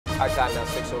Our time now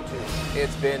 6:02.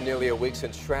 It's been nearly a week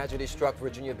since tragedy struck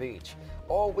Virginia Beach.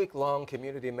 All week long,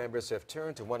 community members have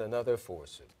turned to one another for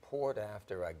support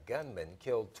after a gunman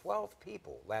killed 12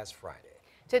 people last Friday.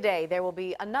 Today, there will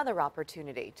be another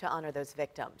opportunity to honor those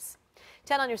victims.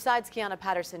 10 on your side's Kiana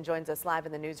Patterson joins us live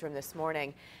in the newsroom this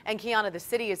morning. And Kiana, the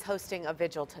city is hosting a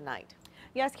vigil tonight.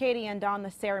 Yes, Katie and Don, the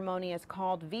ceremony is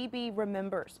called VB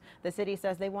Remembers. The city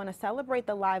says they want to celebrate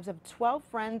the lives of 12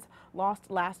 friends lost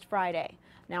last Friday.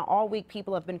 Now, all week,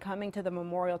 people have been coming to the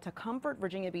memorial to comfort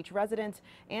Virginia Beach residents,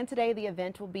 and today the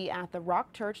event will be at the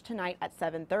Rock Church tonight at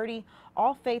 7:30.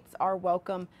 All faiths are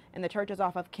welcome, and the church is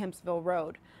off of Kempsville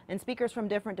Road. And speakers from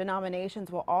different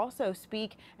denominations will also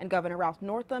speak, and Governor Ralph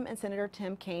Northam and Senator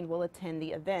Tim Kaine will attend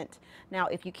the event. Now,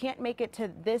 if you can't make it to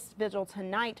this vigil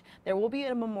tonight, there will be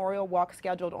a memorial walk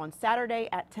scheduled on Saturday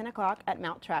at 10 o'clock at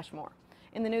Mount Trashmore.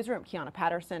 In the newsroom, Kiana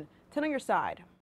Patterson, 10 on your side.